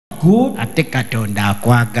good. Ate Katonda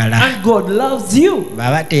akwagala. And God loves you.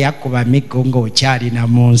 Baba teyakuba miggo ng'okyali na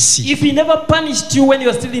mu nsi. If he never punished you when you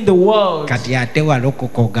are still in the world. Kati ate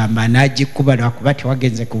walokoka ogamba n'agikuba lwakuba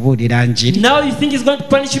tewagenze kubuulira njiri. Now you think he's going to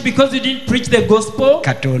punish you because you didn't preach the gospel?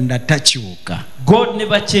 Katonda takyuka. God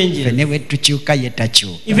never changes. Fene bwe tukyuka ye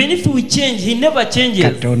takyuka. Even if we change, he never changes.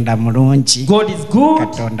 Katonda mulungi. God is good.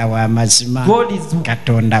 Katonda wa mazima. God is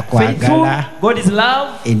Katonda faithful. kwagala. God is love.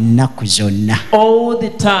 Ennaku zonna. All the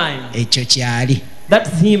time. Ekyo kyali.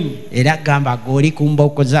 That's him. Era gamba goli ku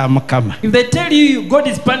mbooko za Mukama. If they tell you God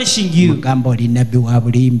is punishing you, mugamba oli nabbi wa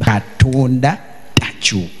bulimba. Katonda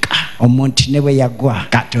takyuka. Omuntu ne bwe yagwa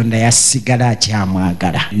Katonda yasigala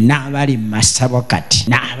akyamwagala. N'abali mu masabo kati,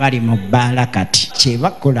 n'abali mu bbaala kati,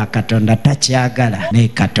 kyebakola Katonda takyagala naye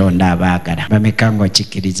Katonda abaagala. Bameka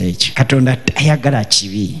ng'okikkiriza ekyo? Katonda tayagala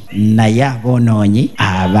kibi naye aboonoonyi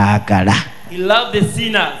abaagala. he loved the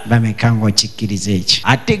sinner. Bameka ng'okikkiriza ekyo?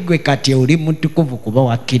 Ate gwe kati oli mutukuvu kuba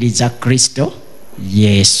wakkiriza Kristo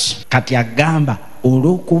Yesu. Kati agamba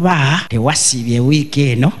olw'okuba tewasiibye wiiki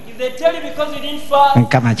eno If they tell you because you didn't fast,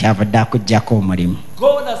 Mukama kyavudde akuggyako omulimu.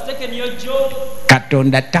 God has taken your job.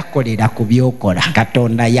 Katonda takolera ku byokola.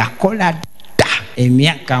 Katonda yakola dda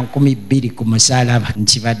emyaka 20 ku musalaba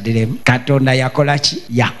nkibaddiremu. Katonda yakola ki?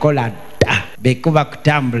 Yakola dda. Bekuba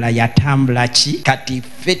kutambula yatambula ki? Kati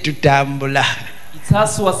ffe tutambula It's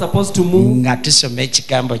us who are supposed to move nga tusoma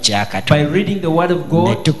ekigambo kya by Katonda reading the word of ne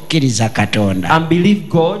God tukkiriza Katonda and believe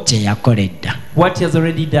God kye yakola edda. what he has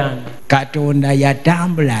already done. Katonda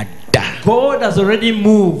yatambula dda God has already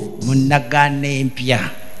moved mu ndagaano empya.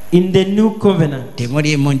 in the new covenant.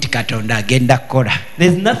 Temulimu nti Katonda agenda kukola.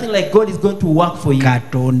 There's nothing like God is going to work for you.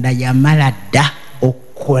 Katonda yamala dda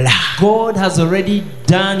okukola. God has already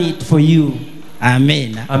done it for you.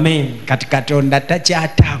 Amen. Amen. Kati Katonda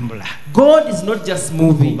takyatambula. God is not just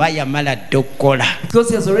moving Kuba yamala dda okukola. because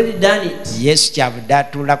he has already done it. Yesu kyavudde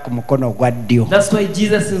atuula ku mukono ogwa ddyo. That's why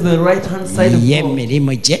Jesus is the right hand side of Ye God.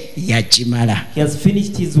 emirimu gye yagimala. He has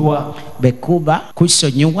finished his work. Bwe kuba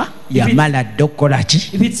kusonyiwa yamala dda okukola ki?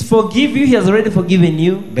 If it's forgive you, he has already forgiven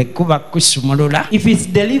you. Bwe kuba kusumulula If it's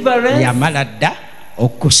deliverance, yamala dda he has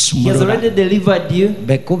okusumulula. already delivered you.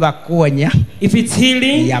 Bwe kuba kuwonya If it's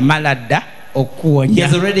healing, yamala dda he okuwonya.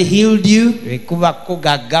 has already healed you. Bwe kuba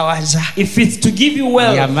kugaggawaza If it's to give you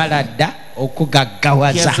wealth, yamala dda he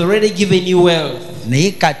okugaggawaza. has already given you wealth.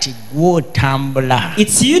 Naye kati gw'otambula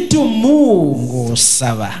It's you to move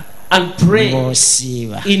ng'osaba and pray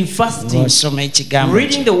ng'osiiba in fasting, ng'osoma ekigambo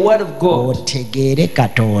reading the word of God, otegeere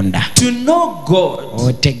Katonda, to know God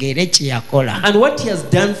otegeere kye yakola, and what he has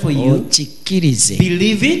done for you. okikkirize,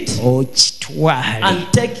 Believe it okitwale.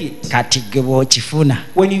 and take it. Kati gwe bw'okifuna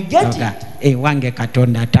When you get oga, it, wange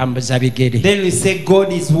Katonda atambuza bigere. then we say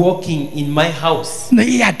God is walking in my house.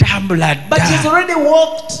 Naye yatambula But he's dda. already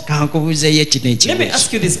walked. Kankubuuzeeyo kino Let me ekibuuzo.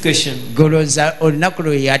 ask you this question. Golooza olunaku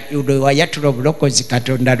lwe wayatula obulokozi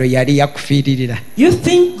Katonda lwe yali yakufiiririra. You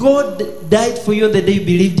think God died for you the day you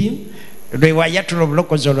believed him? Lwe wayatula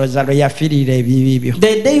obulokozi olowooza lwe yafiirira ebibi byo.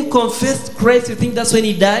 The day you confessed Christ, you think that's when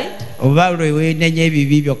he died? Oba lwe weenenya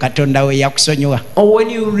ebibi byo Katonda we yakusonyiwa. Or when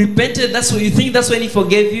you repented, that's when you think that's when he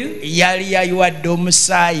forgave you? Yali yayiwadde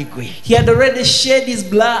omusaayi gwe He had already shed his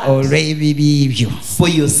blood olw'ebibi byo. for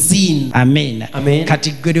your sin. Amen. Amen.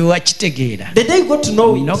 Kati gwe lwe wakitegeera The day you got to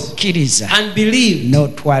know it n'okkiriza and believe,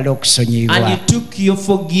 n'otwala and you okusonyiyibwa. took your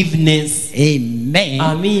forgiveness. Amen.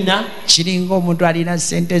 Amina. Kiringa omuntu alina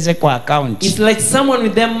sente ze ku akawunti It's like someone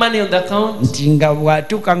with their money on the account. nti nga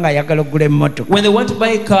bw'atuuka ng'ayagala okugula emmotoka When they want to buy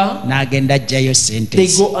a car, n'agenda ajjayo sente they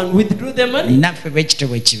ze. go and withdraw their money. Naffe bwe kityo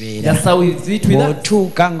bwe kibeera. That's how we do it with us.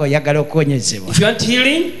 Bw'otuuka ng'oyagala okuwonyezebwa If you want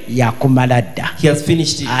healing, yakumala dda. he has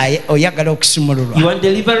finished it. Oyagala You okusumululwa want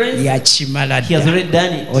deliverance, yakimala he has dda. already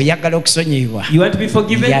done it. Oyagala okusonyiyibwa You want to be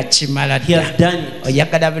forgiven, yakimala he dda. has done it.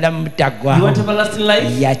 Oyagala bulamu You want butaggwaawo everlasting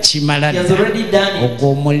life, yakimala he has dda. already done it.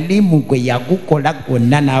 Ogwo omulimu gwe yagukola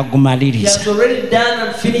gwonna He n'agumaliriza has already done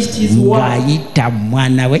and finished his work ng'ayita mu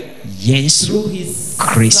mwana we Yesu through his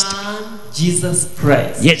Christ. son, Jesus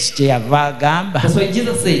Christ. Yesu kyeyava agamba That's why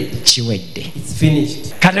Jesus said, kiwedde. it's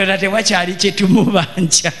finished. Katonda tewakyali kye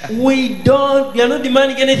tumubanja. We are not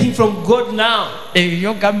demanding anything from God now.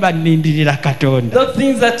 Ebyo gamba nnindirira Katonda. Those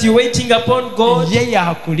things that you're waiting upon God, Ye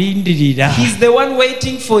yakulindirira he's the one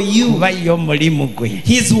waiting for you. kuba ye omulimu gwe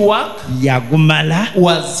His work yagumala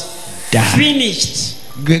was dda. finished.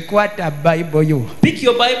 Gwe kwata Bayibuli yo Pick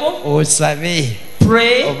your Bible, osabe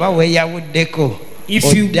pray, oba weeyawuddeko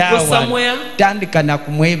If you go somewhere, tandika na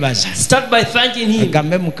kumwebaza. start by thanking him.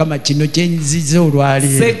 Agambe Mukama kino kye nziza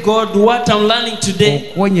olwaleero. Say, God, what I'm learning today,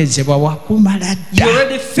 okuwonyezebwa wakumala dda. you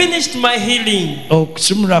already finished my healing.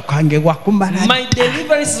 Okusumulwa kwange wakumala dda. My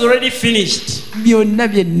deliverance is already finished. Byonna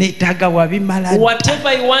bye neetaaga wabimala dda. Whatever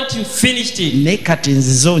I want, you finished it. Naye kati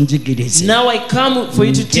nzize onjigirize. Now I come for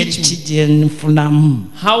you to teach me gye nfunamu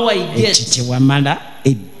how I ekyo get kye wamala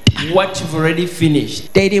edda. what you've already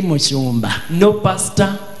finished. Teri musumba No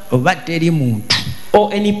pastor oba teri muntu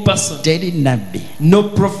or any person, teri nabbi no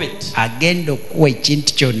prophet agenda okuwa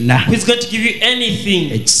ekintu kyonna who is going to give you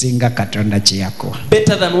anything ekisinga Katonda kye yakuwa.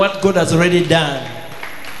 better than what God has already done.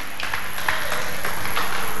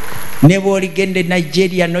 Ne bw'oligenda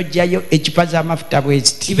Nigeria n'ojjayo ekipa z'amafuta bwe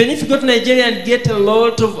ziti. Even if you go to Nigeria and get a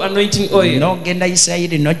lot of anointing oil, n'ogenda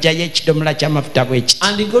Isirayiri n'ojjayo ekidomola ky'amafuta bwe kiti.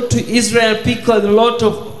 and you go to Israel, pick a lot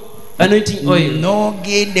of anointing oil,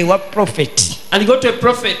 n'ogenda ewa prophet and you go to a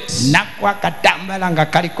prophet n'akuwa akatambala nga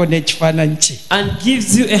kaliko n'ekifaananyi kye. and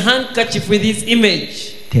gives you a handkerchief with his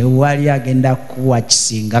image, tewali agenda kuwa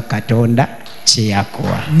kisinga Katonda kye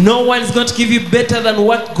yakuwa. no one is going to give you better than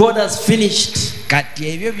what God has finished. Kati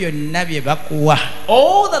ebyo byonna bye bakuwa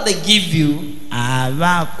All that they give you,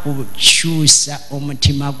 aba akukyusa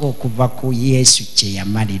omutima gwo okuva ku Yesu kye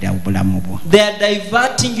yamalira obulamu bwo. they are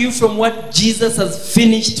diverting you from what Jesus has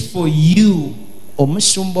finished for you.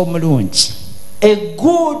 Omusumba omulungi, A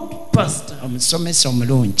good pastor, omusomesa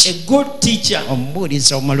omulungi, a good teacher,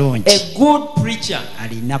 omubuulizi omulungi a good preacher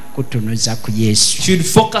alina kutunuza ku Yesu should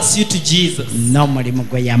focus you to Jesus n'omulimu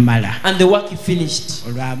gwe yamala. and the work he finished.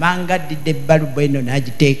 Olwo abanga addidde ebbalubu eno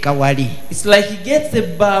n'agiteeka wali It's like he gets a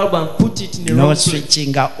bulb and put it in the wrong place,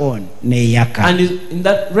 n'oswitchinga on n'eyaka. and in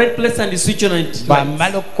that red place, and you switch on it.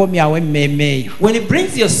 Bw'amala okukomyawo emmeeme eyo When it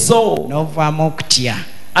brings your soul n'ovaamu okutya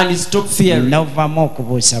and you stop fearing n'ovaamu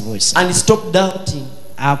okubuusabuusa, and you stop doubting,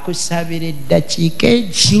 akusabira eddakiika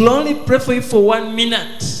egi he'll only pray for you for 1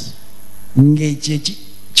 minute. ng'ekyo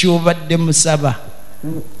ky'obadde musaba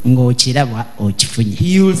ng'okiraba okifunye.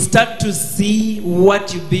 You will start to see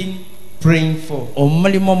what you've been praying for.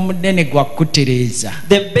 Omulimu omunene gwa kutereeza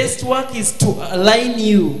The best work is to align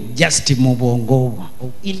you just mu bwongo obwo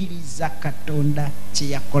okukiriza Katonda kye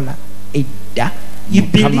yakola edda You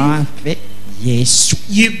Mukama believe? waffe Yesu.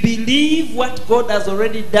 You believe what God has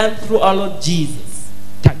already done through our Lord Jesus.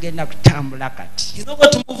 Tagenda kutambula kati, He's not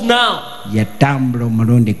going to move now. yatambula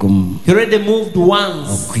omulundi gumu He already moved once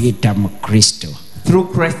okuyita mu Kristo,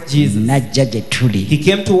 through Christ Jesus. n'ajja gye tuli He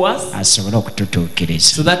came to us asobole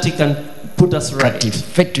okututuukiriza. so that he can put us Kati right.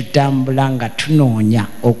 ffe tutambula nga tunoonya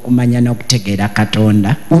okumanya n'okutegeera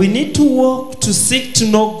Katonda, We need to walk to seek to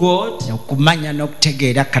know God, okumanya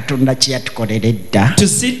n'okutegeera Katonda kye yatukolera edda, to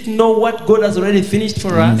seek to know what God has already finished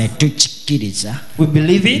for ne us. tukikkiriza, We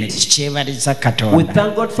believe ne it. tukyebaliza We Katonda,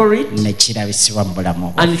 thank God for it. ne kirabisibwa mu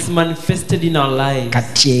bulamu bwo. And it's manifested in our lives.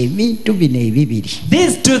 Kati ebintu bino ebibiri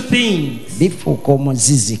These two things bifuuka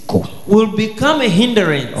omuziziko will become a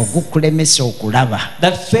hindrance ogukulemesa okulaba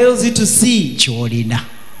that fails you to see ky'olina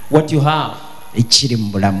what you have ekiri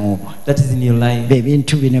mu bulamu bwo. that is in your life.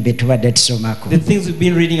 Ebintu bino bye tubadde tusomako. The things we've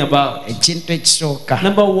been reading about. Ekintu ekisooka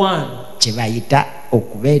Number one, kye bayita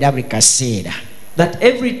okubeera buli kaseera that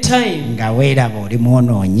every time nga weeraba oli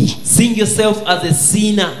mwonoonyi. seeing yourself as a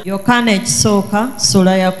sinner. Yokaana ekisooka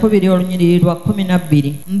sula ya 2 olunyiriri lwa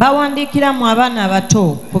 12. Mbawandiikiramu abaana abato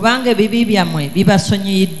kubanga ebibi byammwe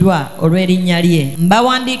bibasonyiyiddwa olw'erinnya lye.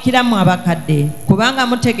 Mbawandiikiramu abakadde kubanga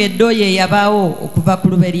mutegedde oyo eyabaawo okuva ku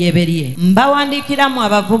luberyerye. Mbawandiikiramu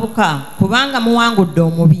abavubuka kubanga muwangudde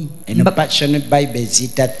omubi. Eno Passion Bible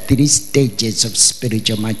eziyita 3 stages of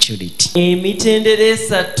spiritual maturity. Emitendera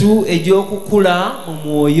esatu egy'okukula mu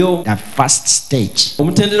mwoyo. The first stage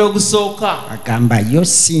Omutendera ogusooka, agamba your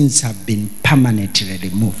sins have been permanently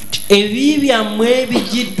removed ebibi byammwe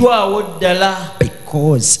bigiddwawo ddala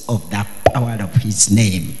because of the power of his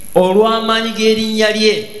name. olw'amaanyi g'erinnya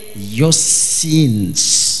lye. Your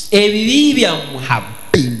sins Ebibi byammwe have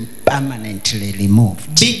been permanently removed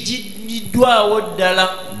bigiddwawo ddala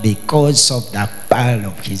because of the power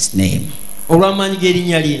of his name. olw'amaanyi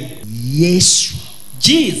g'erinnya lye. Yesu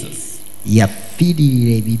Jesus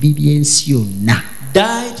yafiirira ebibi by'ensi yonna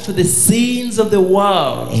died for the sins of the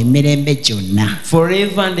world emirembe gyonna.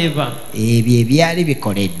 forever and ever. Ebyo ebyali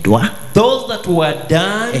bikoleddwa, Those that were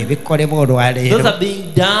done, ebikolebwa those olwaleero, are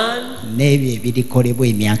being done, n'ebyo ebirikolebwa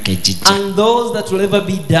emyaka egijja, and those that will ever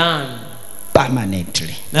be done.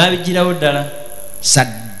 permanently. N'abigirawo ddala.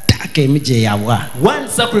 Saddaaka emu gye yawa, One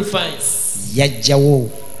sacrifice. yaggyawo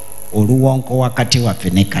oluwonko wakati waffe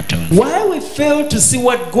ne Katonda. Why we fail to see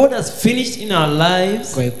what God has finished in our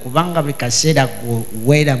lives kwe kubanga buli kaseera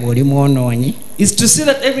weeraba oli mwonoonyi, is to see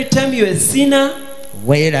that every time you're a sinner,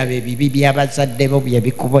 weeraba ebibi by'abazadde bo bye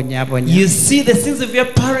bikubonyabonya, you see the sins of your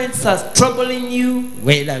parents are troubling you,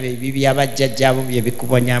 weeraba ebibi by'abajjajjaabo bye the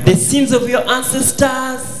bikubonyabonya. sins of your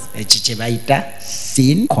ancestors. Ekyo kye bayita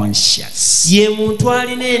sin conscious. Ye muntu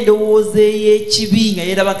alina endowooza ey'ekibi nga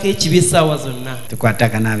yeerabako ekibi essaawa zonna.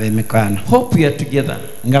 Tukwatagana ab'emikwano. Hope we are together.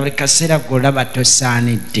 Nga buli kaseera gw'olaba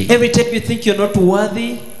tosaanidde, Every time you think you're not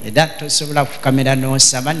worthy, era tosobola kufukamira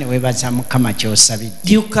n'osaba ne weebaza Mukama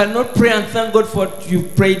ky'osabidde. you cannot pray and thank God for what you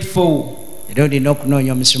prayed for. Era olina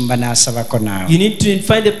okunoonya omusumba n'asabako naawe, You need to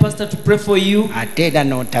find a pastor to pray for you, ate era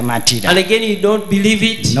n'otamatira, and again you don't believe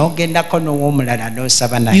it. n'ogendako n'ow'omulala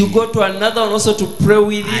n'osaba You naye, go to another one also to pray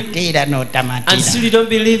with him, ate era and n'otamatira, still you don't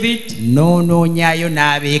believe it. n'onoonyayo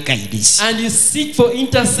n'abeekayiriza, And you seek for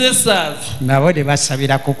intercessors, nabo ne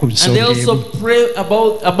basabirako ku and they nsonga also emu. pray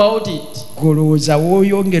about it. Golowooza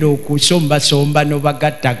w'oyongera okusombasomba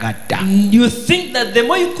n'obagattagatta, You think that the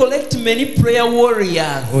more you collect many prayer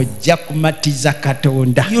warriors, ojja kumatiza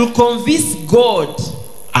Katonda you'll convince God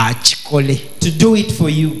akikole. to do it for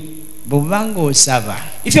you. Bw'obanga osaba,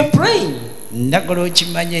 If you're praying, ndagala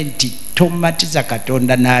okimanye nti tomatiza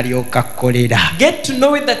Katonda n'alyoka akkolera. get to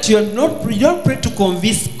know it that you don't pray to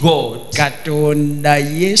convince God. Katonda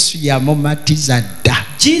Yesu yamumatiza dda.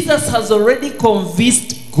 Jesus has already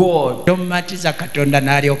convinced God. Tomatiza Katonda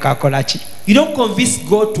n'alyoka akola ki? You don't convince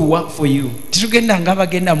God to work for you. Titugenda nga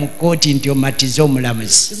bagenda mu kkooti nti omatize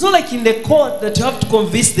omulamuzi, It's not like in the court that you have to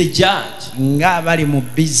convince the judge. nga abali mu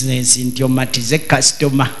bizinesi nti omatize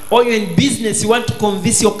kasitoma. Or you're in business, you want to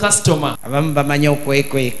convince your customer. Abamu bamanyi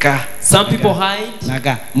okwekweka, Some people hide.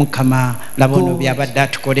 naga Mukama laba ono God. byabadde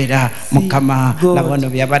atukolera, Mukama God. laba ono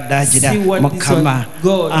byabadde agira, See what this Mukama. one-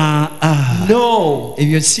 God. No,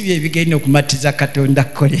 Ebyo si bye bigenda okumatiza Katonda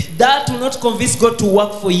akole. that will not convince God to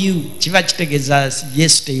work for you. Kiba kitegeeza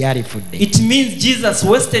Yesu teyalifudde, It means Jesus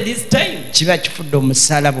wasted his time. kiba kifudde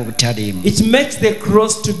omusaalaba obutaliimu. It makes the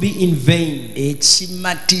cross to be in vain.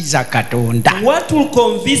 Ekimatiza Katonda, What will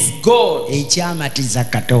convince God ekyamatiza and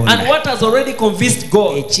Katonda, what has already convinced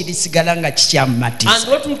God ekirisigala nga and kikyamumatiza,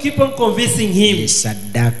 what will keep on convincing him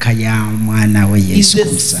esaddaaka ya mwana we is Yesu the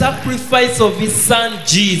Kristo. sacrifice of his son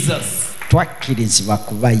Jesus. Twakkirizibwa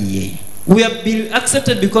kuba ye, We have been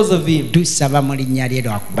accepted because of him. tusaba mu linnya lye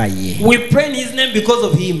lwakuba ye. We pray in his name because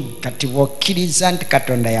of him. Kati bw'okkiriza nti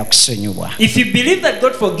Katonda yakusonyiwa, If you believe that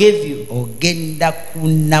God forgave you, ogenda ku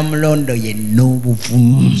Namulondo ye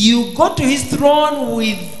n'obuvumu, you go to his throne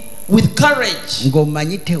with courage,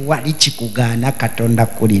 ng'omanyi tewali kikugaana Katonda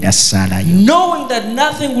kuwulira ssaala yo, knowing that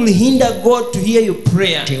nothing will hinder God to hear your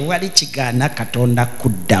prayer. tewali kigaana Katonda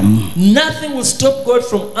kuddamu. Nothing will stop God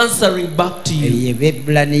from answering back to you. Eyo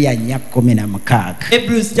Ebbulaniya 4:16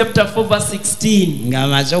 Hebrews chapter 4 verse 16.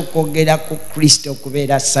 ng'amaze okwogera ku Kristo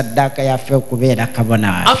okubeera ssaddaaka yaffe, okubeera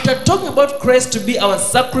kabona waffe, After talking about Christ to be our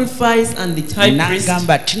sacrifice and the high priest,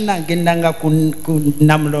 n'agamba tunagendanga ku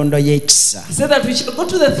Namulondo y'ekisa he said that we shall go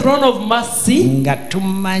to the throne of mercy, nga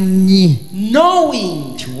tumanyi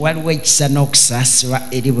knowing nti waliwo ekisa n'okusaasirwa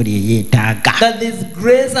eri buli eyeetaaga. that there's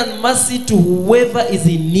grace and mercy to whoever is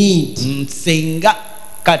in need. Nsinga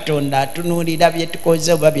Katonda atunuulira bye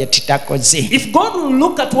tukoze oba bye tutakoze, If God will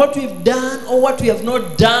look at what we've done or what we have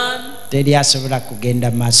not done, teri asobola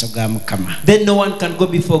kugenda mu maaso ga Mukama, then no one can go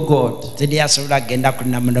before God. teri asobola kugenda ku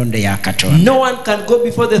Namulondo ya Katonda. No one can go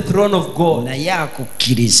before the throne of God. Naye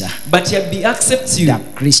akukkiriza But he accepts you nga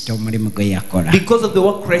Kristo omulimu gwe yakola. because of the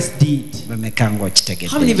work Christ did. Bameka How many of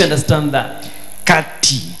you ng'okitegedde? understand that?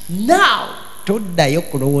 Kati Now, toddayo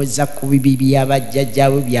kulowooza ku bibi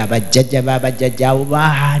by'abajjajjaawo by'abajjajja b'abajjajjaawo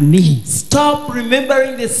baani. stop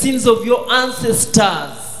remembering the sins of your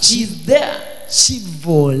ancestors. He's there.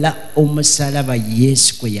 Kivoola omusalaba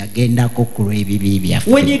Yesu kwe yagendako ku lw'ebibi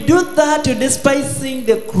byaffe. When you do that, you're despising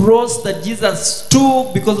the cross that Jesus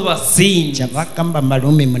took because of our sins. Kyava gamba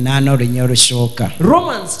Malumi 8 olunya olusooka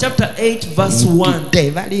Romans chapter 8 verse 1.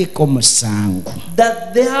 tebaliiko musango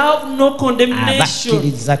That they have no condemnation.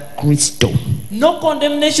 abakkiriza Kristo, No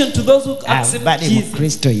condemnation to those who accept abali mu Jesus.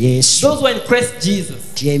 Kristo Yesu, Those who are in Christ Jesus.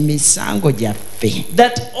 ti emisango gyaffe,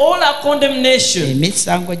 That all our condemnation,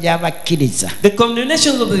 emisango gy'abakkiriza, the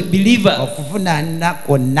condemnations of the believer, okuvunaana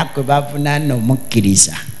kwonna kwe bavunaana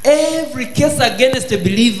omukkiriza, every case against a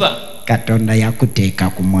believer, Katonda yakuteeka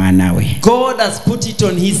ku mwana we. God has put it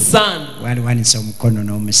on his son. Waliwanisa omukono You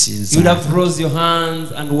would n'omusinza, have raised your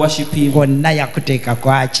hands and worship him. kwonna yakuteeka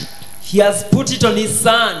kwaki? He has put it on his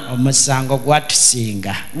son. Omusango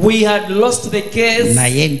gwatusinga. We had lost the case,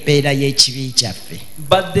 Naye empeera y'ekibi kyaffe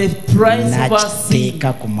but the price of our sin,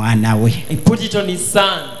 n'akiteeka ku mwana we. he put it on his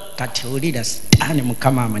son. Kati wulira Sitaani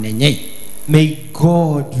Mukama amunenye. May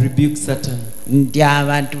God rebuke Satan. Nti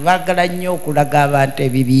abantu baagala nnyo okulaga abantu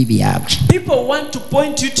ebibi byabwe. People want to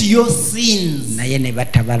point you to your sins, Naye ne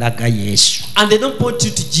batabalaga Yesu. and they don't point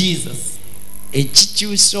you to Jesus.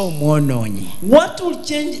 Ekikyusa omwonoonyi What will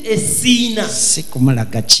change a sinner? si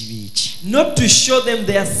kumulaga kibi kye. Not to show them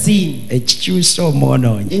their sin. Ekikyusa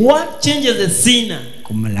omwonoonyi What changes a sinner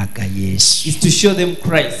kumulaga Yesu. is to show them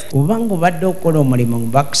Christ. Obanga obadde okola omulimu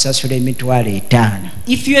bakusasula emitwalo 5.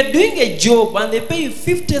 If you are doing a job and they pay you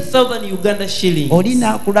 50,000 Uganda shillings, Oli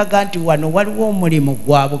n'akulaga nti wano waliwo omulimu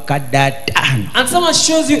gwa bukadde 5. and someone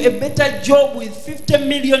shows you a better job with 50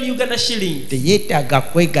 million Uganda shillings, Teyeetaaga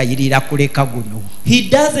kwegayirira kuleka guno. he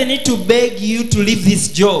doesn't need to beg you to leave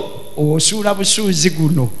this job. Osuula busuuzi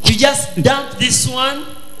guno. You just dump this one.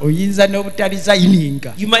 Oyinza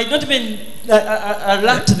n'obutalizayininga. You might not even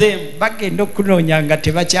alert them. Bagenda okunoonya nga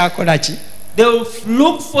tebakyakola ki? They will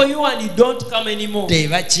look for you and you don't come anymore.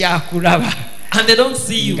 Tebakyakulaba. And they don't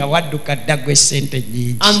see you. Nga wadduka dda gwe ssente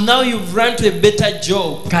nnyingi. And now you've run to a better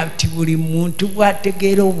job. Kati buli muntu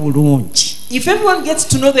bw'ategeera obulungi, If everyone gets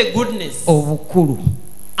to know the goodness obukulu,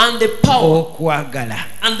 and the power okwagala,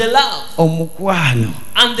 and the love omukwano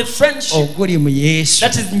and the friendship oguli mu Yesu,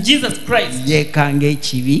 that is in Jesus Christ, yeekanga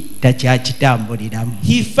ekibi takyakitambuliramu.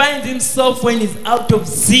 he finds himself when he's out of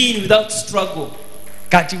sin without struggle.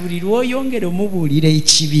 Kati buli lw'oyongera omubuulira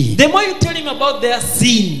ekibi, The more you tell him about their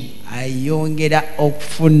sin, ayongera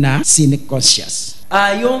okufuna sin conscious.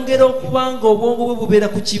 ayongera okuba nga obwongo bwe bubeera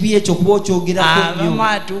ku kibi ekyo kuba okyogerako Abamu nnyo.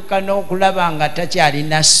 atuuka n'okulaba nga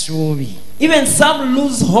takyalina ssuubi, Even some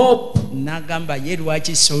lose hope n'agamba ye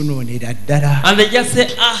lwaki soonoonera ddala, and they just say,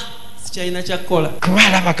 sikyalina kyakkola. kuba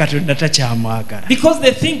alaba Katonda takyamwagala. Because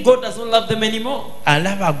they think God doesn't love them anymore.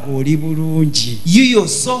 Alaba g'oli bulungi, You're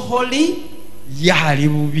so holy. ye ali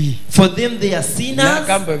bubi. For them they are sinners.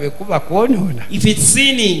 N'agamba bwe kuba kwonoona If it's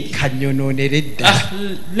sinning, kanyonoonere ddala.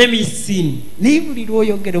 let me sin. Naye buli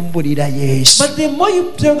lw'oyongera omubulira Yesu, But the more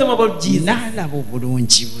you tell them about Jesus n'alaba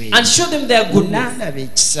obulungi bwe, and show them their goodness, n'alaba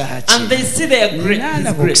ekisa and they kye, see their His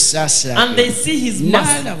n'alaba grace, okusaasira and they kwe, see His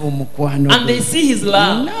mercy, n'alaba omukwano and they gwe, see His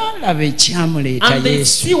love, n'alaba ekyamuleeta and they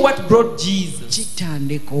Yesu, see what brought Jesus,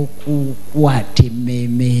 kitandika okukwata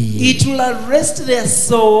emmeeme ye, it will arrest their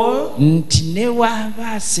soul, nti ne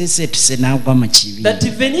waaba aseesetuse n'agwa mu kibi, that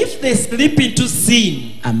even if they slip into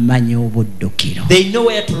sin, amanya obuddukiro they know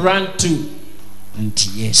where to run to, nti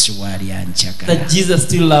Yesu waali anjagala, that Jesus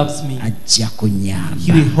still loves me. ajja He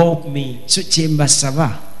kunyamba. will help me. So kye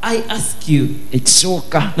mbasaba, I ask you,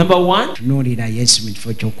 ekisooka number one, tunuulira Yesu mu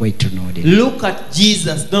kifo ky'okwetunuulira. look at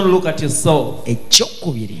Jesus, don't look at yourself.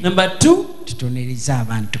 Ekyokubiri, Number two, tutunuulize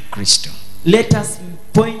abantu Kristo. let us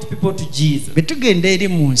point people to Jesus. Bwe tugenda eri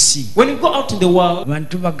mu nsi, When you go out in the world,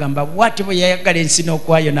 abantu bagamba bw'ati bwe yayagala ensi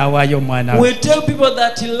n'okwayo n'awaayo omwana we. we tell people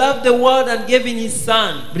that He loved the world and gave in His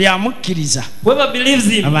Son. Buli amukkiriza, Whoever believes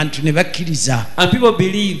Him, abantu ne bakkiriza, and people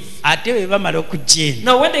believe. ate bwe bamala okujja eno,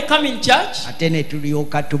 Now when they come in church, ate ne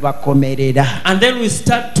tulyoka tubakomerera, and then we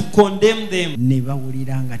start to condemn them, ne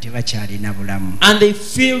bawulira nga tebakyalina bulamu. and they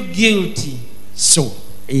feel guilty. So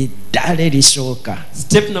eddaala erisooka,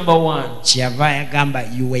 Step number one, kyeyava yagamba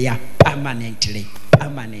you were permanently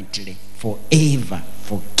forever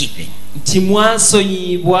forgiven, nti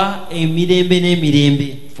mwasonyiyibwa emirembe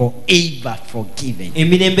n'emirembe, forever forgiven.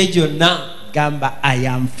 emirembe gyonna. Gamba I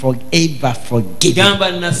am forever forgiven,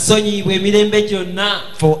 Gamba nasonyiyibwa emirembe gyonna,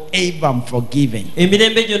 forever I'm forgiven.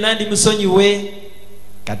 emirembe gyonna ndi musonyiwe.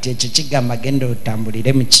 Kati ekyo kigamba genda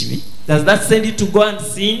otambulire mu kibi, Does that send you to go and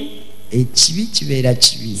sin? ekibi kibeera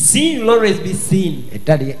kibi, Sin will always be sin,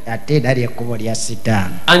 ate era lyekkubo lya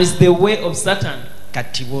Sitaani. and it's the way of Satan.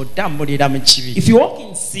 Kati bw'otambulira mu kibi, If you walk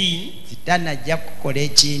in sin, Sitaani ajja kukola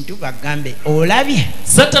ekintu bagambe olabye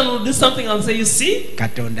Satan will do something and say, you see,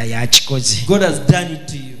 Katonda yakikoze, God has done it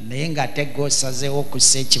to you. naye ng'ate gw'osazeewo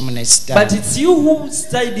okussa ekimu ne But Sitaani it's you who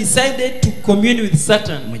decided to commune with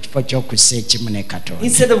Satan mu kifo ky'okussa ekimu ne Katonda.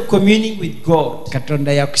 instead of communing with God.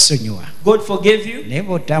 Katonda yakusonyiwa, God forgave you, naye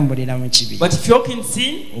bw'otambulira mu kibi, but if you walk in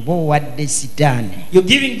sin, oba owadde Sitaani you're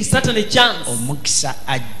giving Satan a chance, omukisa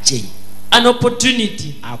ajje an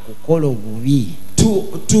opportunity akukola obubi,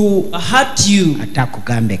 to hurt you, ate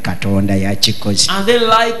akugambe Katonda yakikoze. and then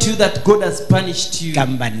lie to you that God has punished you.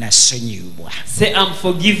 Gamba nasonyiibwa, Say, I'm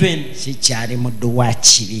forgiven. sikyali muddu wa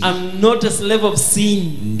kibi, I'm not a slave of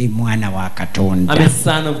sin. ndi mwana wa I'm a Katonda.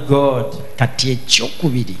 son of God. Kati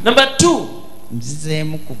ekyokubiri, Number two,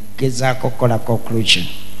 nzizeemu kugezaako kukola conclusion.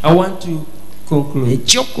 I want to conclude.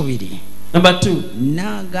 Ekyokubiri, Number 2.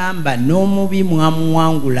 n'agamba n'omubi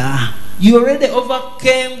mwamuwangula. You already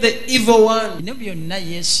overcame the evil one. Bino byonna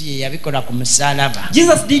Yesu ye yabikola ku musaalaba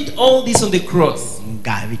Jesus did all this on the cross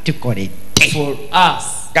ng'abitukoledde. for us.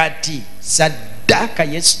 Kati saddaaka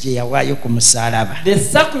Yesu gye yawaayo ku musaalaba The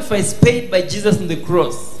sacrifice paid by Jesus on the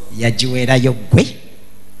cross, yagiweerayo gwe He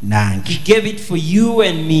nange. gave it for you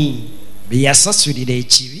and me. Bye yasasulira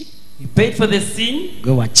ekibi He paid for the sin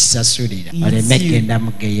gwe wakisasulira It's oleme you. genda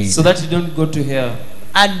mu geyeena. so that you don't go to hell.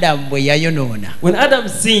 Adamu bwe yayonoona When Adam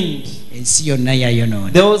sinned, ensi yonna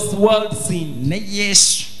yayonoona, the whole world sinned. ne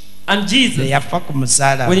Yesu And bwe Jesus, yafa ku when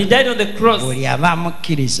musaalaba, He died on the cross, buli aba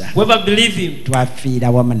amukkiriza whoever believed Him,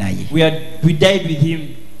 twafiira wamu naye. we died with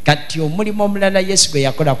Him. Kati omulimu omulala Yesu gwe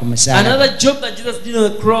yakola ku musaalaba, Another job that Jesus did on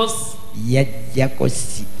the cross, yajjako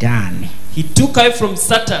sitaani, He took away from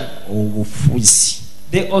Satan obufuzi,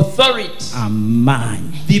 the authority,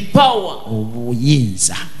 amaanyi, the power,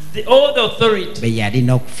 obuyinza all the authority be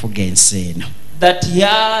yalina okufuga ensi eno, that He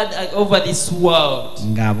had over this world,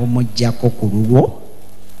 ng'abumuggyako ku lulwo.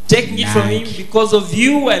 taking it from Him Nange. because of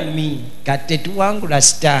you and me. Kati tetuwangula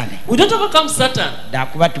sitaani We don't overcome Satan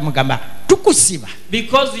dakuba tumugamba tukusiba,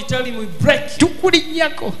 because we tell him we break you,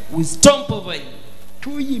 tukulinnyako. we stomp over you.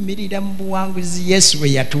 Tuyimirira mu buwanguzi Yesu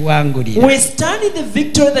bwe yatuwangulira, We stand in the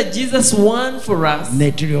victory that Jesus won for us,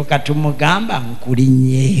 ne tulyoka tumugamba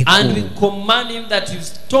nkulinnyeeko. and we command Him that you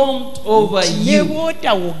stomped over Ne you.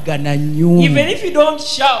 bw'otawogana nnyo, Even if you don't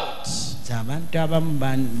shout. abantu abamu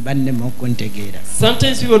bannema okuntegeera.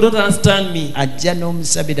 Sometimes people don't understand me. Ajja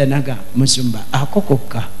n'omusabira naga musumba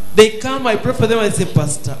akokokka, They come, I pray for them, I say,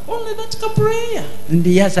 Pastor, only that prayer.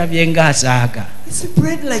 ndi yasabye ng'asaaga, He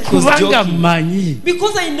prayed like he was kubanga joking. mmanyi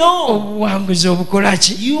Because I know obuwanguzi obukola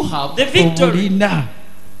ki you have the victory. obulina.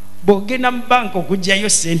 Bw'ogenda mu banka okugyayo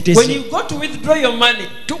sente When zo, you go to withdraw your money,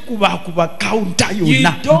 tukubakuba kawunta you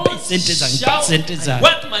yonna, don't mpa sente zange, mpa shout, sente I zange.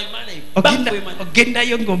 want my money, back for your money.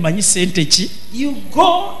 Ogendayo ng'omanyi sente ki. You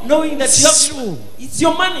go knowing that you So- have it's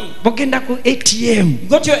your money. Bw'ogenda ku ATM You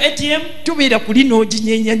go to your ATM, tubeera kuli you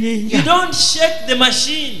n'oginyeenya don't shake the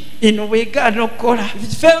machine. eno bwegaana okukola If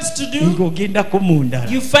it fails to do, ng'ogendako mu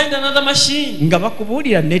ndala you find another machine. nga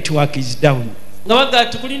bakubuulira network is down, Nga baga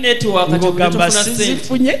tukuli network ati ng'ogamba tufuna sente.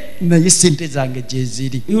 sizifunye naye sente zange gye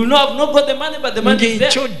ziri, You will know I've not got the money, but the money is there.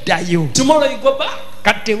 ng'ekyoddayo Tomorrow you go back,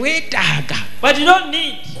 kati teweetaaga but you don't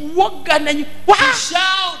need kuwoggana to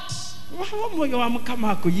shout. waba omwoyo wa Mukama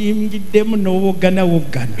akuyingiddemu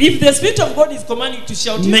n'owogganawoggana, If the Spirit of God is commanding you to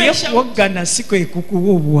shout, you naye may shout. kuwoggana si kwe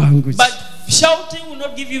kukuwa obuwanguzi. But shouting will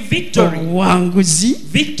not give you victory. Obuwanguzi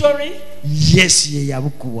Victory Yesu ye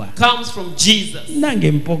yabukuwa. comes from Jesus.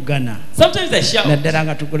 Nange mpoggana Sometimes I shout, naddala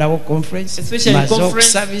nga tugulawo conference, especially maze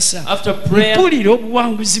conference, okusabisa, after prayer. mpulira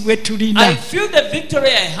obuwanguzi bwe I tulina, feel the victory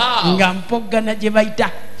I have. nga mpoggana gye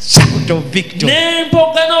bayita shout of victory.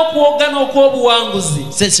 Nempogana okuwogana okw'obuwanguzi.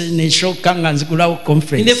 Session esooka nga nzigulawo In the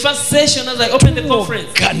conference, first session, as I open the conference,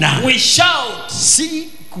 Tuwogana. we shout, si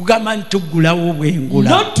kugamba nti tuggulawo bwengula,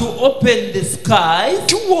 not to open the skies.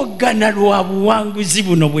 tuwogana lwa buwanguzi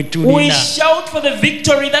buno bwe We tulina. shout for the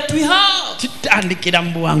victory that we have. Tutandikira mu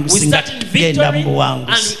We buwanguzi nga start in tugenda mu victory and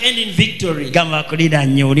buwanguzi. we end in victory. Gamba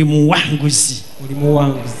kuliraanye oli muwanguzi.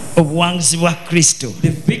 Obuwanguzi bwa Kristo The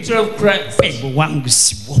victory of Christ bwe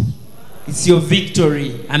buwanguzi bwo. is your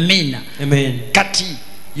victory. Amina. Amen. Kati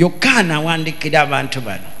Yokaana awandikira abantu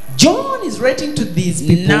bano John is writing to these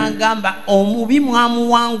people n'agamba omubi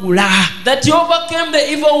mwamuwangula. that you overcame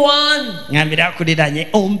the evil one. Ngambira akuliranye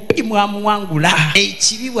omubi mwamuwangula,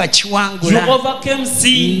 ekibi You wakiwangula, overcame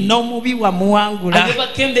sin. n'omubi And wamuwangula. you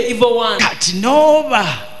overcame the evil one. Kati n'oba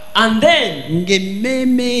And then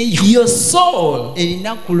ng'emmeeme eyo your soul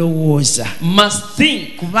erina kulowooza, must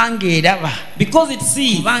think, kubanga eraba, because it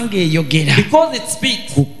sees, kubanga eyogera because it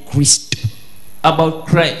speaks ku Kristo. about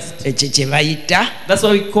Christ. Ekyo kye bayita That's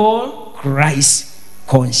what we call Christ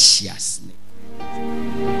consciousness.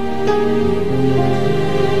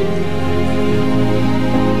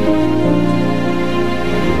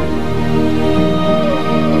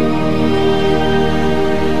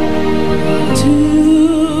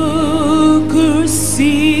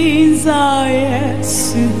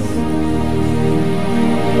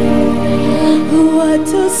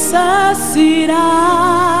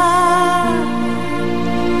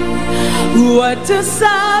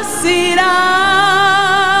 watusasira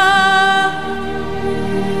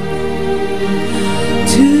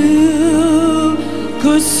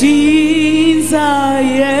tukusinza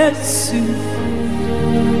Yesu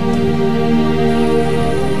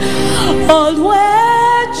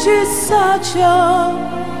olw'ekisacho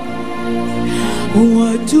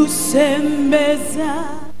watusembeza